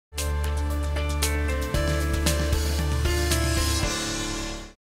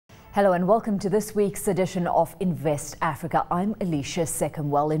Hello and welcome to this week's edition of Invest Africa. I'm Alicia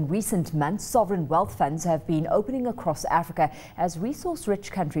Secomwell. In recent months, sovereign wealth funds have been opening across Africa as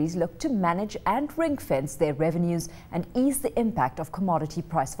resource-rich countries look to manage and ring-fence their revenues and ease the impact of commodity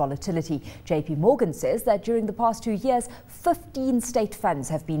price volatility. JP Morgan says that during the past 2 years, 15 state funds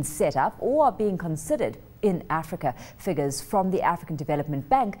have been set up or are being considered in Africa. Figures from the African Development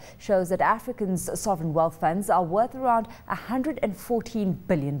Bank shows that Africans' sovereign wealth funds are worth around $114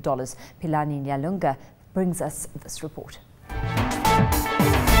 billion. Pilani Nyalunga brings us this report.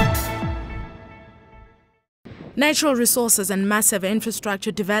 Natural resources and massive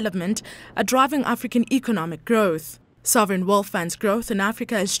infrastructure development are driving African economic growth. Sovereign wealth funds growth in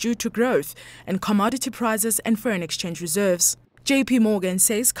Africa is due to growth in commodity prices and foreign exchange reserves. JP Morgan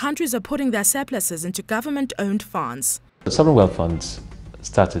says countries are putting their surpluses into government-owned funds. The sovereign wealth funds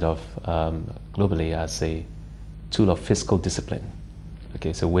started off globally as a tool of fiscal discipline. Okay,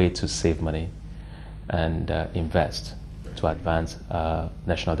 it's a way to save money and invest to advance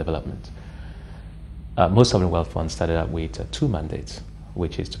national development. Most sovereign wealth funds started out with two mandates,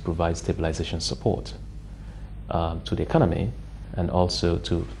 which is to provide stabilization support to the economy and also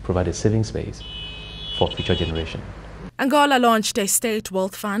to provide a savings base for future generations. Angola launched a state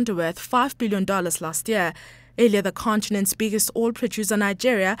wealth fund worth $5 billion last year. Earlier, the continent's biggest oil producer,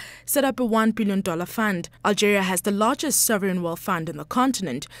 Nigeria, set up a $1 billion fund. Algeria has the largest sovereign wealth fund in the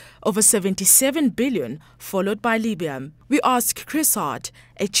continent, over $77 billion, followed by Libya. We asked Chris Hart,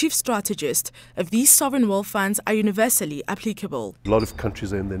 a chief strategist, if these sovereign wealth funds are universally applicable. A lot of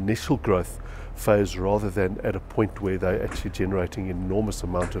countries are in the initial growth phase rather than at a point where they're actually generating an enormous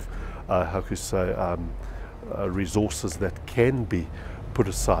amount of, resources that can be put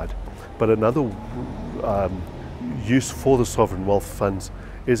aside. But another use for the sovereign wealth funds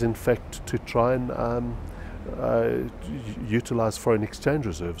is in fact to try and utilize foreign exchange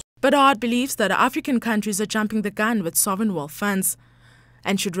reserves. But Hart believes that African countries are jumping the gun with sovereign wealth funds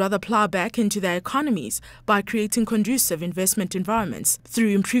and should rather plow back into their economies by creating conducive investment environments through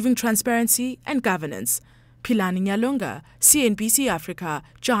improving transparency and governance. Pilani Nyalunga, CNBC Africa,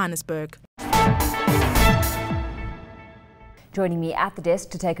 Johannesburg. Joining me at the desk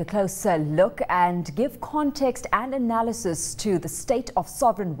to take a closer look and give context and analysis to the state of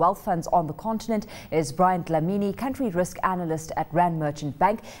sovereign wealth funds on the continent is Brian Dlamini, country risk analyst at Rand Merchant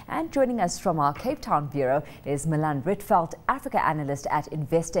Bank. And joining us from our Cape Town bureau is Milan Rietveld, Africa analyst at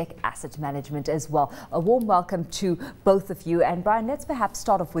Investec Asset Management as well. A warm welcome to both of you. And Brian, let's perhaps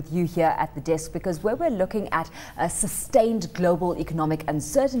start off with you here at the desk, because where we're looking at a sustained global economic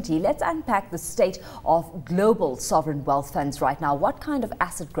uncertainty, let's unpack the state of global sovereign wealth funds right now. What kind of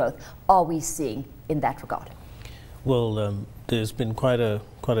asset growth are we seeing in that regard? Well, there's been quite a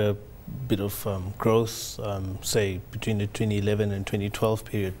bit of growth, say between the 2011 and 2012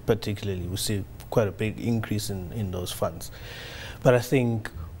 period. Particularly, we see quite a big increase in those funds. But I think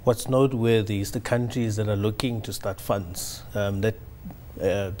what's noteworthy is the countries that are looking to start funds that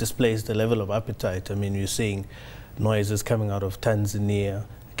displays the level of appetite. I mean, you're seeing noises coming out of Tanzania,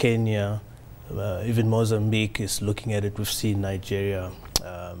 Kenya. Even Mozambique is looking at it. We've seen Nigeria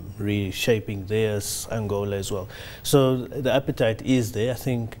reshaping theirs, Angola as well. So the appetite is there. I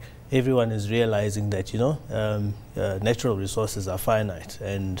think everyone is realizing that, natural resources are finite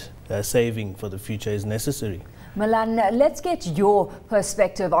and saving for the future is necessary. Milan, let's get your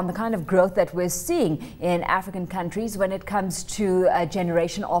perspective on the kind of growth that we're seeing in African countries when it comes to a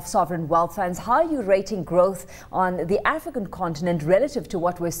generation of sovereign wealth funds. How are you rating growth on the African continent relative to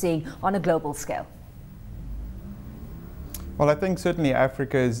what we're seeing on a global scale? Well, I think certainly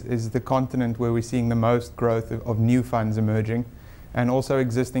Africa is the continent where we're seeing the most growth of new funds emerging, and also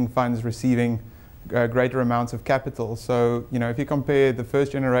existing funds receiving greater amounts of capital. So, if you compare the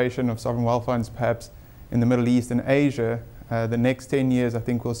first generation of sovereign wealth funds perhaps in the Middle East and Asia, the next 10 years, I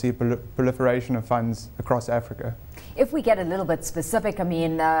think we'll see a proliferation of funds across Africa. If we get a little bit specific, I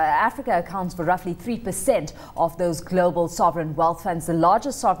mean, Africa accounts for roughly 3% of those global sovereign wealth funds. The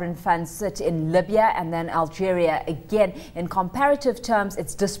largest sovereign funds sit in Libya and then Algeria. Again, in comparative terms,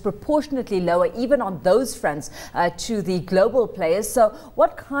 it's disproportionately lower, even on those fronts, to the global players. So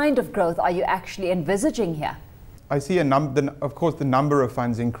what kind of growth are you actually envisaging here? I see of course, the number of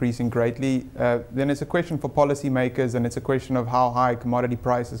funds increasing greatly. Then it's a question for policymakers, and it's a question of how high commodity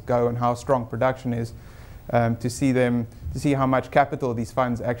prices go and how strong production is, to see how much capital these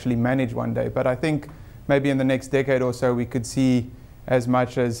funds actually manage one day. But I think maybe in the next decade or so we could see as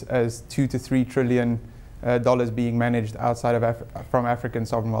much as 2 to 3 trillion dollars being managed outside of from African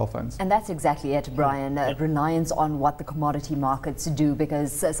sovereign wealth funds. And that's exactly it, Brian, reliance on what the commodity markets do,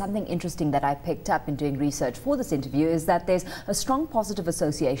 because something interesting that I picked up in doing research for this interview is that there's a strong positive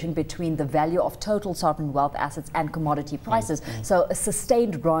association between the value of total sovereign wealth assets and commodity prices. So a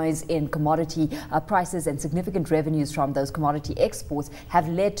sustained rise in commodity prices and significant revenues from those commodity exports have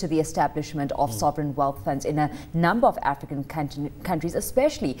led to the establishment of sovereign wealth funds in a number of African countries,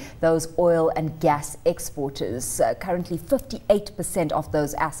 especially those oil and gas exporters. Currently 58% of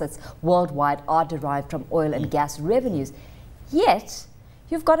those assets worldwide are derived from oil and gas revenues. Yet,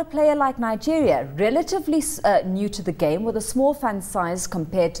 you've got a player like Nigeria, relatively new to the game, with a small fund size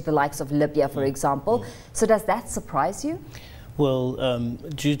compared to the likes of Libya, for example. So does that surprise you? Well,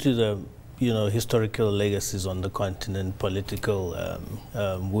 due to the historical legacies on the continent, political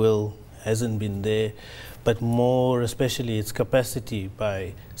will hasn't been there, but more especially its capacity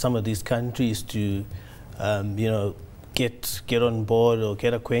by some of these countries to get on board or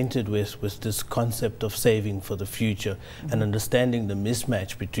get acquainted with this concept of saving for the future and understanding the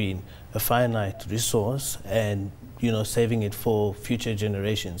mismatch between a finite resource and saving it for future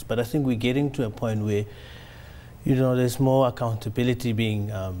generations. But I think we're getting to a point where there's more accountability being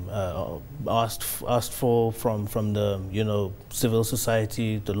asked for from the civil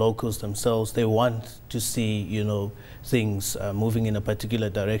society, the locals themselves. They want to see things moving in a particular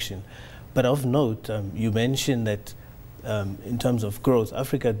direction. But of note, you mentioned that in terms of growth,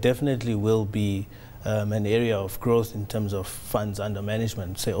 Africa definitely will be an area of growth in terms of funds under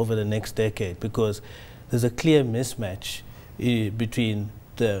management, say over the next decade, because there's a clear mismatch between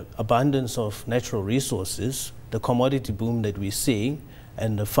the abundance of natural resources, the commodity boom that we're seeing,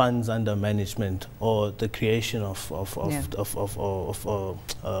 and the funds under management, or the creation or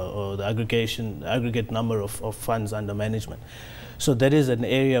the aggregate number of funds under management. So that is an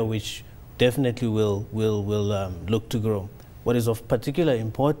area which definitely will look to grow. What is of particular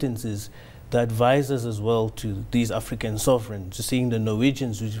importance is the advisors as well to these African sovereigns, seeing the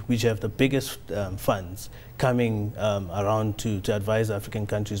Norwegians, which have the biggest funds, coming around to advise African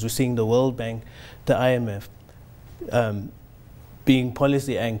countries. We're seeing the World Bank, the IMF, being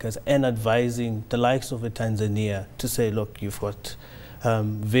policy anchors and advising the likes of Tanzania to say, look, you've got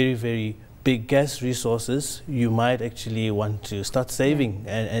very, very big gas resources. You might actually want to start saving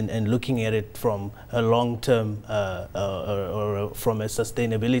and looking at it from a long-term or from a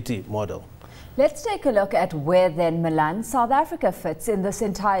sustainability model. Let's take a look at where then Milan, South Africa fits in this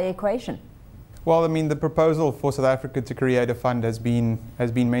entire equation. Well, I mean, the proposal for South Africa to create a fund has been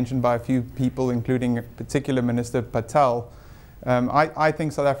mentioned by a few people, including particular Minister Patel. I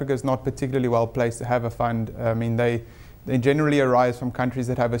think South Africa is not particularly well placed to have a fund. I mean, they generally arise from countries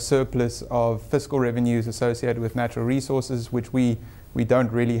that have a surplus of fiscal revenues associated with natural resources, which we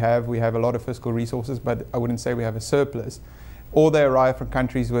don't really have. We have a lot of fiscal resources, but I wouldn't say we have a surplus. Or they arrive from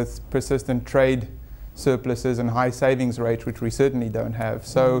countries with persistent trade surpluses and high savings rates, which we certainly don't have.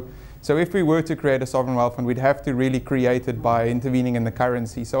 So if we were to create a sovereign wealth fund, we'd have to really create it by intervening in the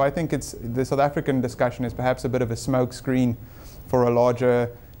currency. So I think the South African discussion is perhaps a bit of a smokescreen for a larger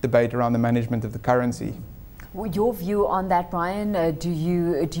debate around the management of the currency. Your view on that, Brian, do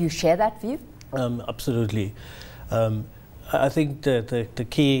you share that view? Absolutely. I think the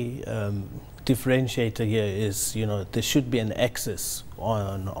key differentiator here is, there should be an axis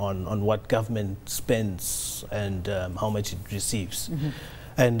on what government spends and how much it receives.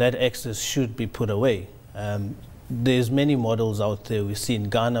 And that axis should be put away. There's many models out there. We see in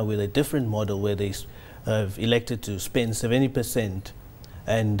Ghana with a different model where they have elected to spend 70%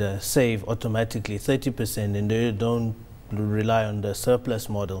 and save automatically 30%, and they don't rely on the surplus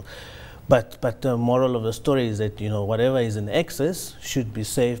model. But the moral of the story is that, whatever is in excess should be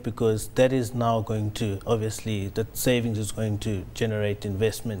saved, because that is now going to, obviously, that savings is going to generate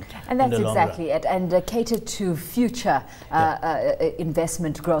investment. And that's exactly it, and cater to future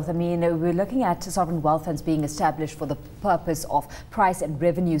investment growth. I mean, we're looking at sovereign wealth funds being established for the purpose of price and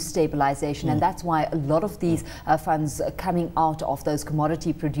revenue stabilization, and that's why a lot of these funds are coming out of those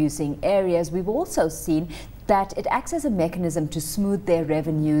commodity producing areas. We've also seen that it acts as a mechanism to smooth their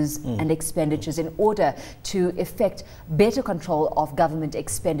revenues and expenditures in order to effect better control of government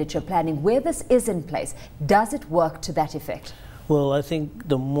expenditure planning. Where this is in place, does it work to that effect? Well, I think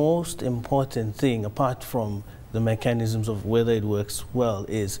the most important thing, apart from the mechanisms of whether it works well,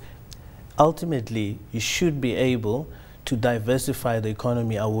 is ultimately you should be able to diversify the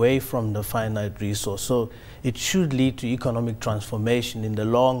economy away from the finite resource. So it should lead to economic transformation in the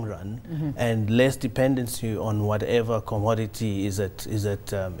long run, and less dependency on whatever commodity is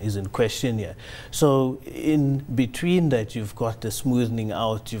in question here. So in between that, you've got the smoothing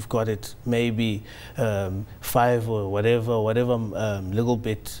out. You've got it maybe 5 or whatever little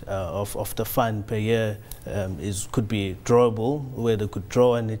bit of the fund per year could be drawable, where they could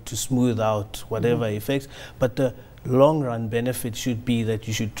draw on it to smooth out whatever effects. But the long run benefit should be that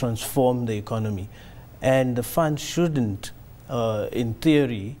you should transform the economy. And the fund shouldn't, in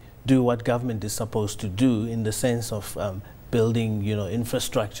theory, do what government is supposed to do, in the sense of building,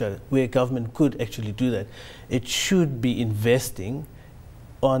 infrastructure, where government could actually do that. It should be investing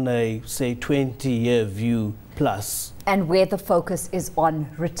on a, say, 20-year view plus. And where the focus is on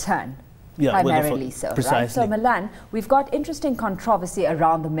return. Yeah, primarily so, right? So Milan, we've got interesting controversy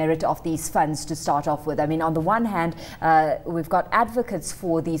around the merit of these funds to start off with. I mean, on the one hand, we've got advocates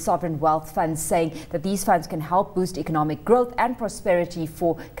for the sovereign wealth funds saying that these funds can help boost economic growth and prosperity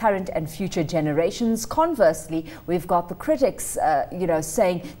for current and future generations. Conversely, we've got the critics,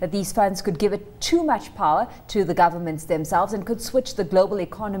 saying that these funds could give it too much power to the governments themselves and could switch the global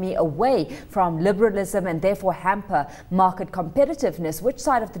economy away from liberalism and therefore hamper market competitiveness. Which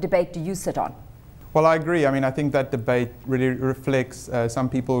side of the debate do you sit on? Well, I agree. I mean, I think that debate really reflects some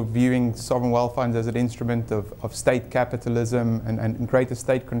people viewing sovereign wealth funds as an instrument of state capitalism and greater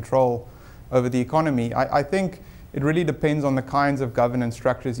state control over the economy. I think it really depends on the kinds of governance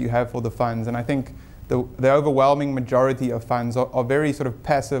structures you have for the funds. And I think the overwhelming majority of funds are very sort of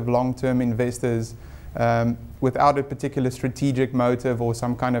passive long-term investors without a particular strategic motive or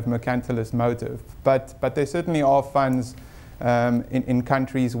some kind of mercantilist motive. But there certainly are funds in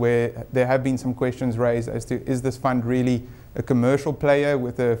countries where there have been some questions raised as to, is this fund really a commercial player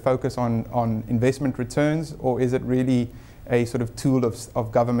with a focus on investment returns, or is it really a sort of tool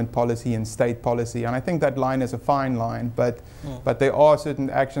of government policy and state policy? And I think that line is a fine line, but there are certain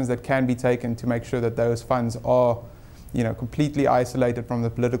actions that can be taken to make sure that those funds are, completely isolated from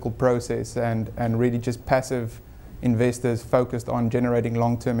the political process and really just passive investors focused on generating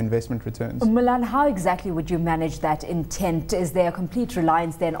long-term investment returns. Milan, how exactly would you manage that intent? Is there a complete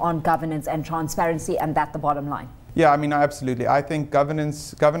reliance then on governance and transparency, and that the bottom line? Yeah, I mean, absolutely. I think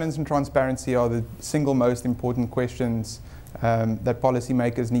governance and transparency are the single most important questions that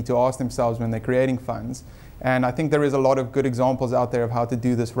policymakers need to ask themselves when they're creating funds. And I think there is a lot of good examples out there of how to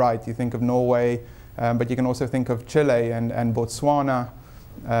do this right. You think of Norway, but you can also think of Chile and Botswana.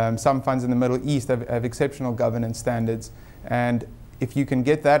 Some funds in the Middle East have exceptional governance standards, and if you can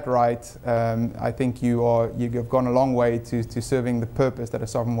get that right, I think you've gone a long way to serving the purpose that a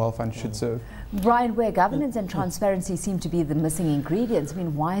sovereign wealth fund should serve. Brian, where governance and transparency seem to be the missing ingredients, I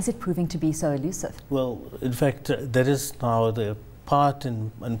mean, why is it proving to be so elusive? Well, in fact, that is now the part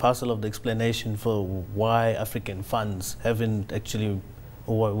and parcel of the explanation for why African funds haven't actually,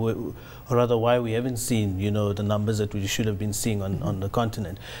 or rather why we haven't seen, the numbers that we should have been seeing on the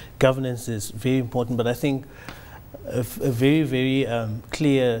continent. Governance is very important, but I think a very, very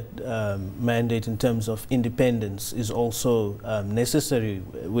clear mandate in terms of independence is also necessary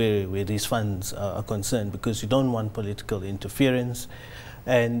where these funds are concerned, because you don't want political interference,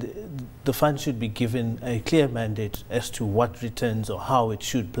 and the fund should be given a clear mandate as to what returns or how it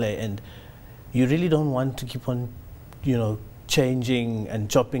should play, and you really don't want to keep on, changing and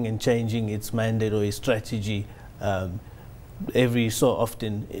chopping and changing its mandate or its strategy every so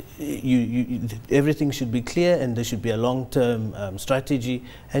often. Everything should be clear, and there should be a long-term strategy,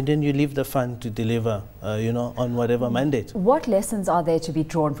 and then you leave the fund to deliver, on whatever mandate. What lessons are there to be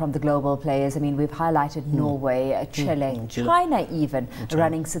drawn from the global players? I mean, we've highlighted Norway, Chile, China even,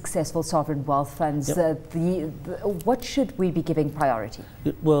 running successful sovereign wealth funds. What should we be giving priority?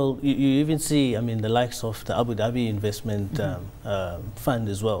 Well, you even see, the likes of the Abu Dhabi investment fund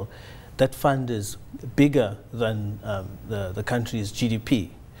as well. That fund is bigger than the country's GDP.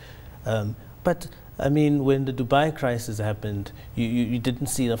 But, when the Dubai crisis happened, you didn't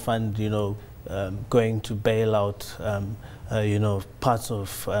see the fund, going to bail out, parts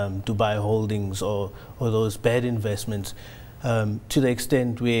of Dubai holdings or those bad investments to the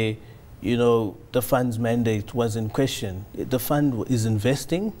extent where, the fund's mandate was in question. The fund is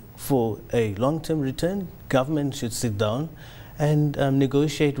investing for a long-term return. Government should sit down and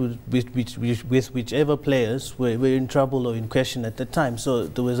negotiate with whichever players were in trouble or in question at the time. So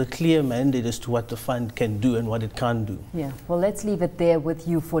there was a clear mandate as to what the fund can do and what it can't do. Yeah, well, let's leave it there with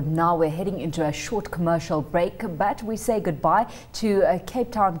you for now. We're heading into a short commercial break, but we say goodbye to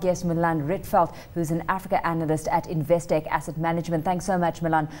Cape Town guest Milan Rietveld, who's an Africa analyst at Investec Asset Management. Thanks so much,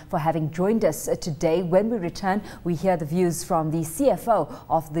 Milan, for having joined us today. When we return, we hear the views from the CFO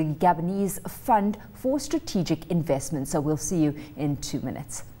of the Gabonese Fund for Strategic Investment. So we'll see you in 2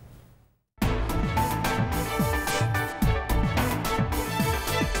 minutes.